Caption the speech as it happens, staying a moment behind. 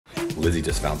Lizzie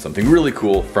just found something really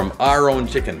cool from our own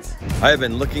chickens. I have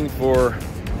been looking for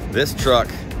this truck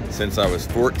since I was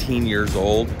 14 years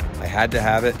old. I had to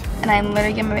have it. And I'm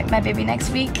literally getting my baby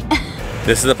next week.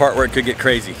 This is the part where it could get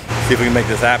crazy. See if we can make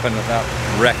this happen without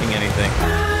wrecking anything.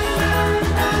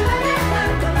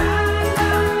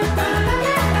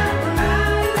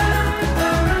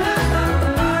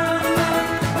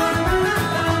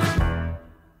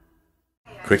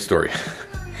 Quick story.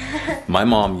 My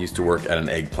mom used to work at an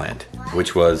egg plant,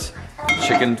 which was a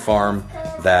chicken farm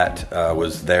that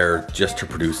was there just to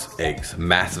produce eggs,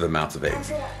 massive amounts of eggs.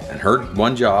 And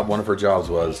one of her jobs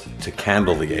was to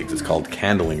candle the eggs. It's called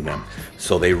candling them.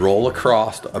 So they roll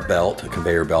across a belt, a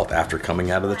conveyor belt, after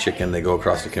coming out of the chicken. They go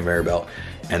across the conveyor belt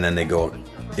and then they go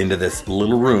into this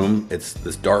little room. It's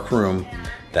this dark room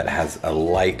that has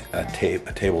a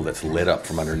table that's lit up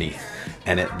from underneath.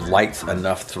 And it lights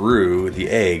enough through the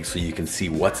eggs so you can see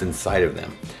what's inside of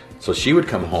them. So she would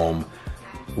come home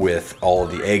with all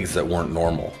of the eggs that weren't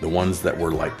normal. The ones that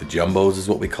were like the jumbos is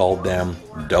what we called them.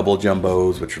 Double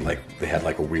jumbos, which are like, they had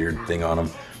like a weird thing on them.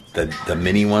 The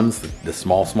mini ones, the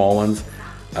small ones.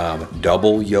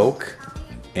 Double yolk.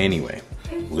 Anyway,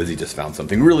 Lizzie just found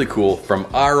something really cool from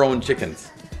our own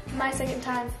chickens. My second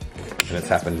time. And it's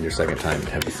happened your second time.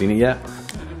 Have you seen it yet?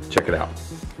 Check it out.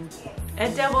 A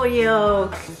double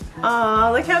yolk.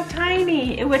 Oh, look how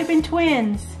tiny. It would have been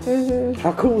twins.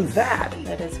 How cool is that?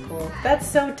 That is cool. That's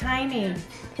so tiny.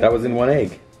 That was in one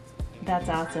egg. That's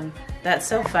awesome. That's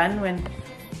so fun when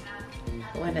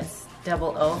it's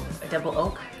double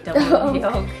yolk.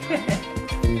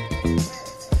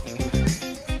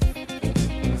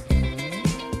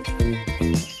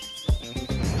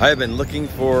 I have been looking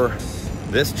for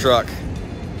this truck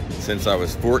since I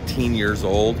was 14 years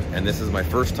old, and this is my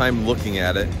first time looking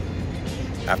at it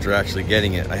after actually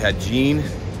getting it. I had Jean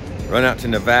run out to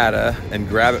Nevada and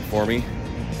grab it for me,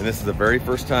 and this is the very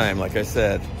first time, like I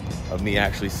said, of me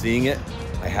actually seeing it.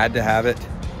 I had to have it.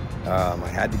 I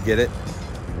had to get it.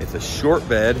 It's a short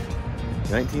bed,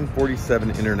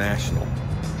 1947 International,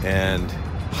 and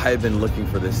I've been looking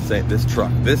for this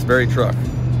very truck,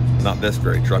 not this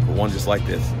very truck, but one just like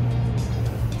this,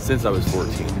 since I was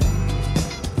 14.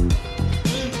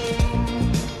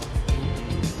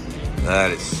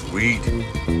 That is sweet.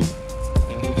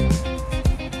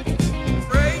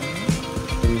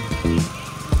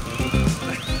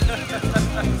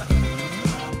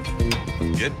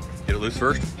 Good. Get it loose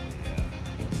first.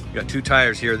 We got 2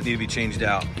 tires here that need to be changed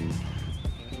out.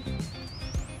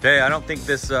 Okay, I don't think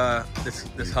this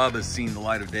this hub has seen the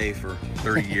light of day for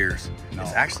 30 years. No.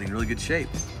 It's actually in really good shape.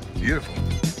 Beautiful.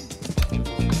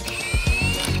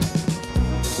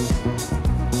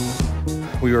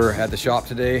 We were at the shop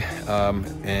today,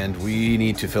 and we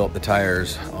need to fill up the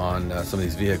tires on some of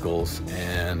these vehicles,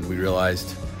 and we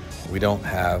realized we don't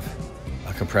have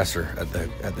a compressor at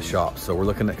the shop. So we're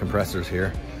looking at compressors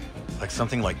here, like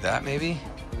something like that maybe.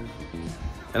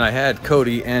 And I had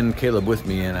Cody and Caleb with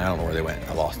me, and I don't know where they went.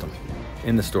 I lost them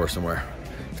in the store somewhere.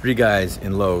 3 guys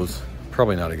in Lowe's,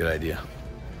 probably not a good idea.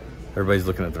 Everybody's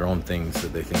looking at their own things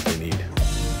that they think they need.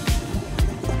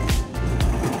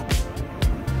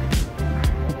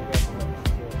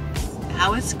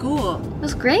 How was school? It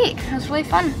was great. It was really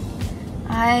fun.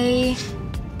 I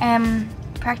am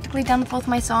practically done with both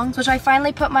my songs, which I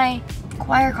finally put my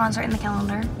choir concert in the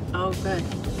calendar. Oh, good.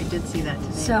 I did see that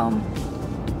today. So,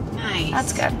 nice.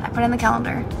 That's good. I put it in the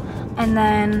calendar. And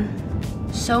then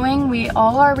sewing, we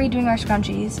all are redoing our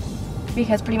scrunchies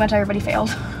because pretty much everybody failed.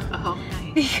 Oh,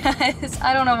 nice. Because,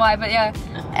 I don't know why, but yeah.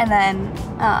 And then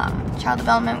child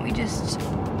development, we just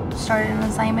started an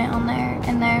assignment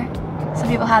in there. Some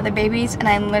people have their babies, and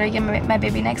I'm literally getting my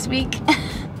baby next week.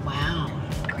 Wow.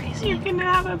 Crazy. You're gonna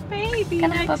have a baby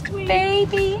next week.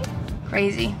 Baby.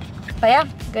 Crazy. But yeah,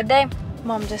 good day.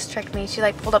 Mom just tricked me. She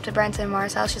like pulled up to Branson and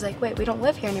Mara's house. She's like, wait, we don't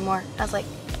live here anymore. I was like,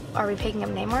 are we picking up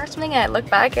Neymar or something? And I looked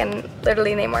back and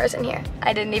literally Neymar is in here.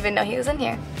 I didn't even know he was in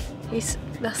here. He's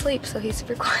asleep, so he's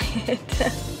super quiet.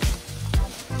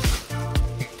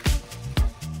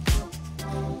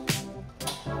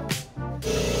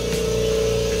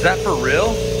 Is that for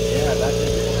real? Yeah, that's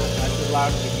as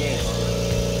loud as it gets.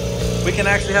 We can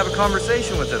actually have a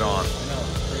conversation with it on. I know,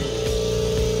 it's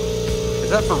crazy. Is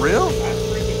that for real? That's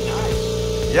freaking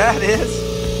nice. Yeah, it is.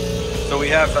 So we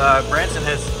have, Branson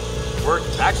has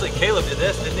worked, actually Caleb did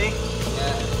this, didn't he?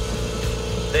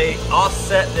 Yeah. They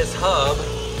offset this hub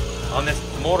on this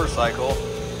motorcycle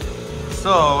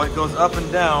so it goes up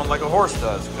and down like a horse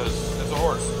does, because it's a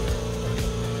horse.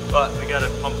 But we gotta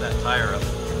pump that tire up.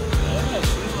 Yeah,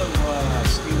 she's like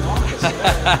Steve Longest.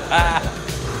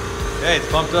 Hey, it's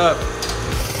pumped up.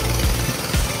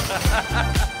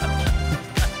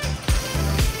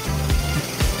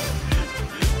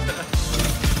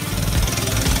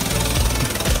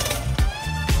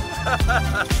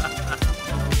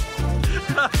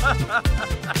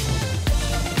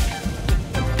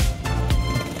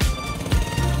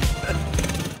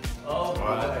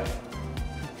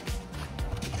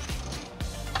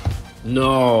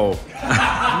 No.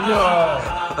 No.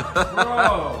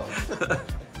 Bro.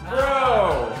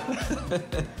 Bro.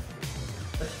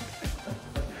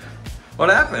 What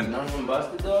happened? None of them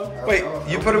busted though? Wait,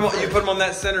 you put them on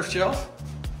that center shelf?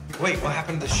 Wait, what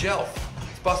happened to the shelf?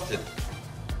 It's busted.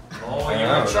 Oh, you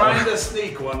were trying to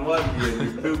sneak one, wasn't you? You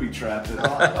booby trapped it.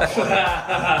 So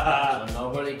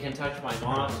nobody can touch my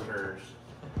monsters.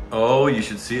 Oh, you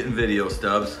should see it in video,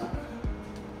 Stubbs.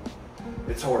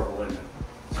 It's horrible, isn't it?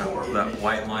 It's horrible. That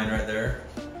white line right there.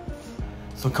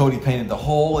 So Cody painted the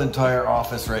whole entire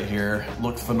office right here.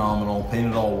 Looks phenomenal.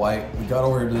 Painted all white. We got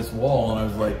over to this wall and I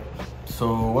was like,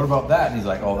 so what about that? And he's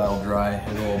like, oh, that'll dry.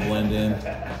 It'll blend in.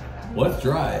 Well, it's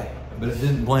dry, but it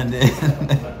didn't blend in.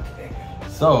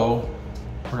 So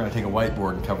we're gonna take a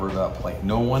whiteboard and cover it up. Like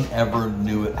no one ever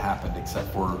knew it happened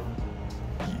except for you.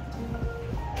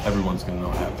 Everyone's gonna know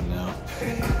what happened now.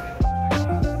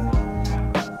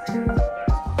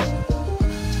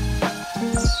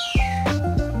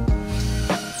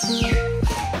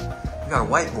 We got a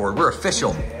whiteboard, we're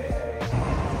official.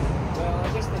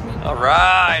 All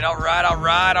right, all right, all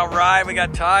right, all right. We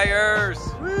got tires.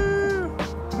 Woo!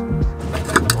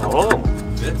 Oh,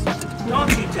 Fits. don't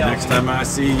you tell Next time I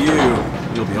see you,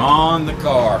 you'll be on the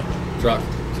car. Truck,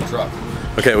 it's a truck.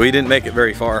 Okay, we didn't make it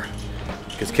very far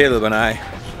because Caleb and I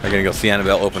are gonna go see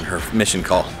Annabelle open her mission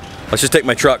call. Let's just take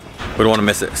my truck. We don't wanna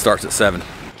miss it. It starts at 7.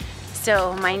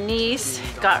 So my niece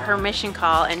got her mission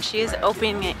call and she is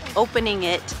opening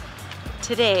it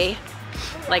today,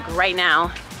 like right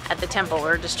now at the temple.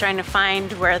 We're just trying to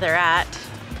find where they're at.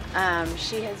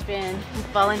 She has been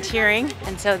volunteering,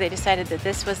 and so they decided that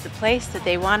this was the place that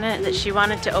she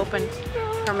wanted to open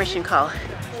her mission call.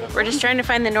 We're just trying to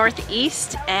find the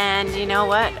northeast, and you know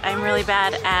what? I'm really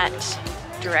bad at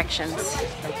directions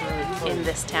in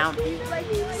this town.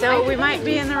 So we might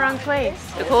be in the wrong place.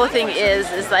 The cool thing is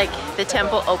like the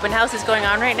temple open house is going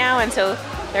on right now, and so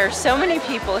there are so many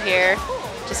people here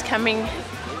just coming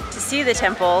to see the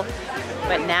temple,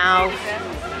 but now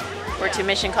we're to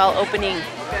mission call opening.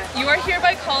 You are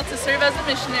hereby called to serve as a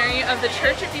missionary of the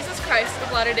Church of Jesus Christ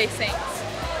of Latter-day Saints.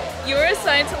 You are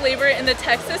assigned to labor in the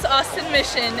Texas Austin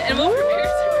mission and will prepare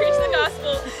to preach the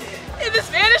gospel in the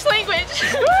Spanish language.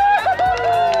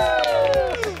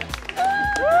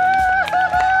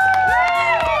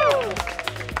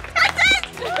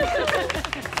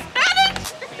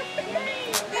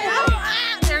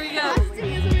 There we go.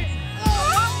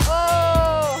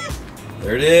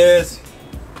 There it is.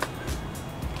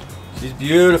 She's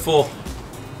beautiful.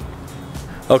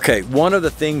 Okay, one of the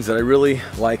things that I really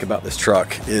like about this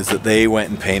truck is that they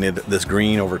went and painted this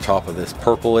green over top of this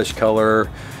purplish color,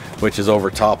 which is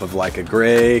over top of like a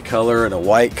gray color and a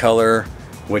white color,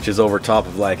 which is over top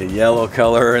of like a yellow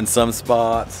color in some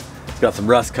spots. It's got some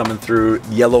rust coming through,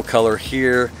 yellow color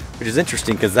here, which is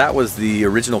interesting because that was the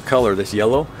original color, this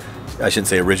yellow. I shouldn't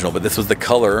say original, but this was the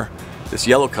color. This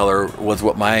yellow color was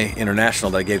what my International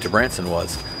that I gave to Branson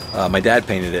was. My dad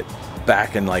painted it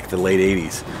back in like the late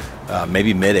 80s,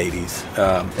 maybe mid 80s.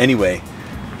 Anyway,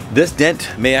 this dent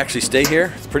may actually stay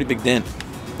here. It's a pretty big dent.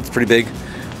 It's pretty big.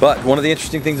 But one of the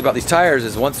interesting things about these tires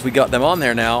is once we got them on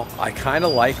there now, I kind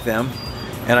of like them.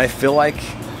 And I feel like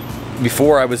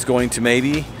before I was going to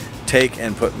maybe take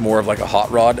and put more of like a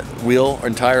hot rod wheel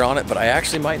and tire on it, but I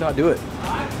actually might not do it.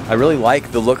 I really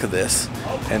like the look of this.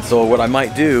 And so what I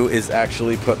might do is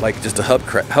actually put like just a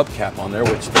hubcap on there,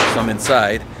 which there's some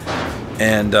inside.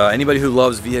 And anybody who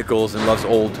loves vehicles and loves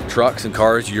old trucks and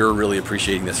cars, you're really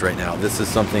appreciating this right now. This is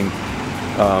something,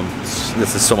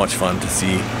 this is so much fun to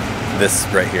see this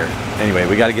right here. Anyway,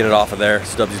 we got to get it off of there.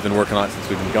 Stubbsy's been working on it since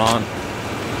we've been gone.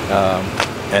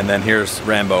 And then here's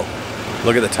Rambo.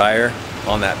 Look at the tire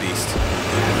on that beast.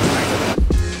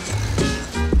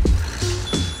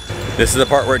 This is the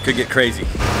part where it could get crazy.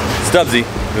 Stubbsy,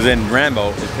 who's in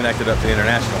Rambo, is connected up to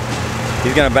International.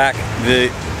 He's gonna back the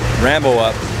Rambo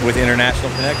up with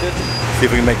International connected. See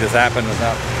if we can make this happen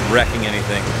without wrecking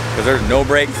anything. Because there's no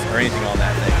brakes or anything on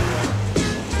that thing.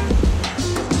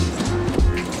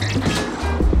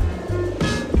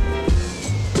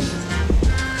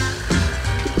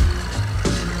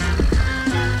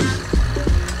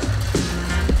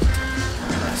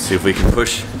 Let's see if we can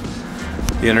push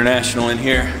the International in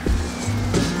here.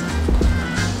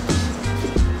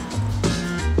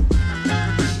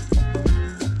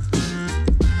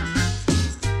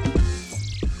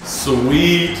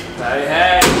 Sweet. Hey,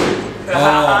 hey.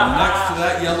 Oh, next to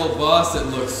that yellow bus, it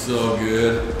looks so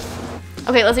good.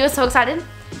 Okay, Lizzie was so excited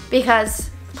because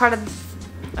part of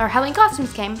our Halloween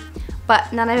costumes came,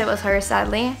 but none of it was hers,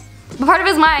 sadly. But part of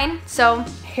it is mine, so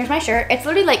here's my shirt. It's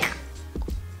literally like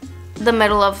the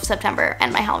middle of September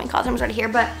and my Halloween costume is already here,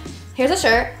 but here's a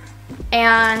shirt.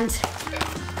 And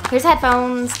here's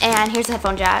headphones, and here's the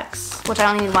headphone jacks, which I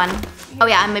only need one. Oh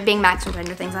yeah, I'm being Max from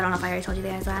Stranger Things. I don't know if I already told you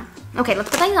guys that. Okay, let's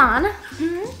put these on.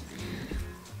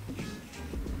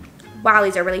 Wow,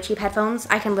 these are really cheap headphones.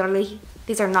 I can literally,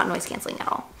 these are not noise canceling at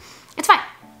all. It's fine.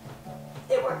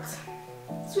 It works.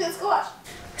 Sweet, let's go watch.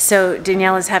 So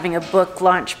Danielle is having a book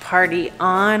launch party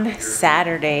on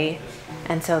Saturday,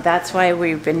 and so that's why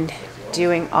we've been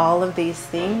doing all of these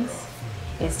things,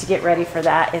 is to get ready for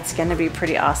that. It's gonna be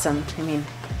pretty awesome. I mean,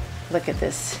 look at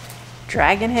this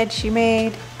dragon head she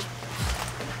made.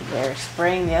 They're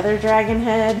spraying the other dragon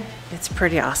head. It's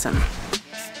pretty awesome.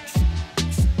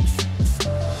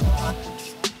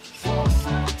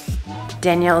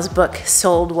 Danielle's book,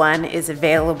 Sold One, is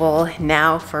available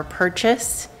now for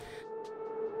purchase.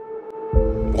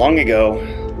 Long ago,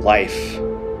 life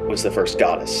was the first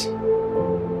goddess.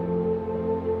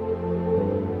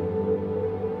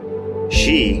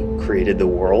 She created the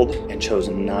world and chose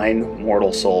 9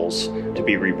 mortal souls to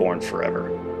be reborn forever.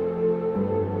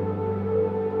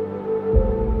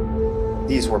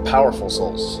 These were powerful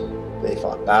souls. They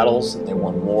fought battles, and they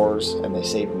won wars, and they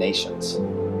saved nations.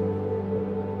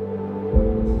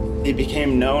 They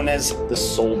became known as the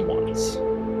Sold Ones.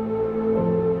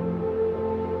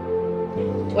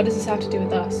 What does this have to do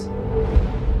with us?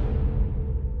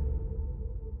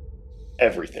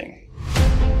 Everything.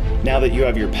 Now that you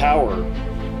have your power,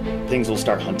 things will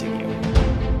start hunting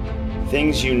you.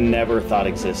 Things you never thought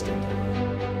existed.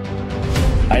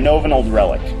 I know of an old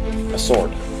relic, a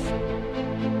sword.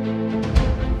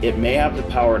 It may have the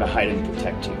power to hide and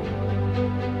protect you.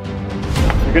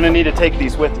 You're gonna need to take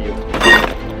these with you.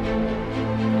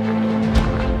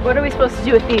 What are we supposed to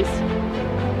do with these?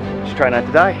 Just try not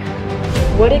to die.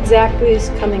 What exactly is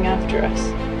coming after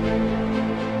us?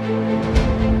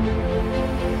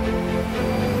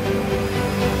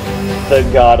 The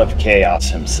god of chaos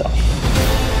himself.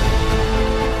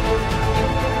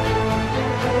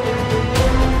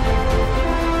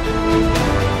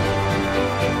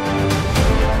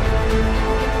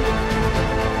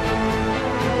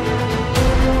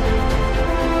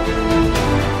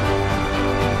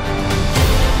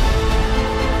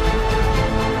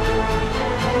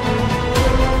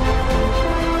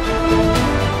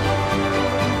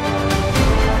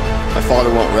 My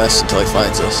father won't rest until he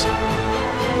finds us.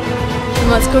 Then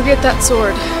let's go get that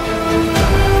sword.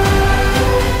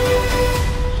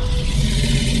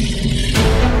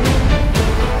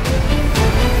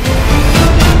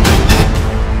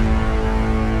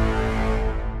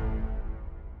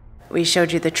 We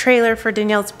showed you the trailer for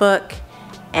Danielle's book,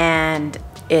 and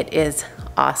it is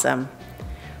awesome.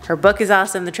 Her book is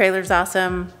awesome, the trailer's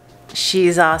awesome,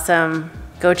 she's awesome.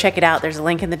 Go check it out. There's a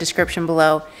link in the description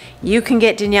below. You can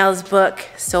get Danielle's book,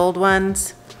 Sold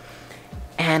Ones,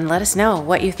 and let us know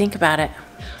what you think about it.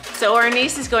 So our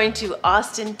niece is going to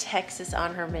Austin, Texas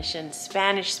on her mission,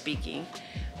 Spanish speaking.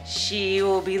 She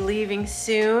will be leaving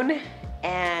soon,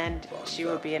 and she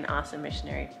will be an awesome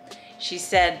missionary. She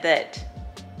said that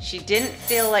she didn't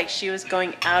feel like she was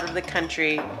going out of the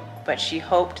country, but she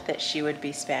hoped that she would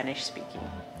be Spanish speaking.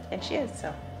 And she is,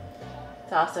 so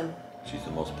it's awesome. She's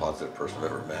the most positive person I've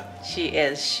ever met. She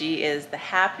is the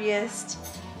happiest.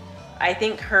 I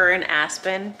think her and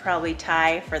Aspen probably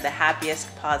tie for the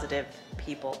happiest positive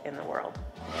people in the world.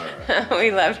 Right. We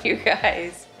love you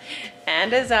guys.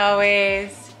 And as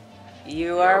always,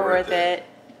 you are worth it.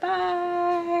 Bye.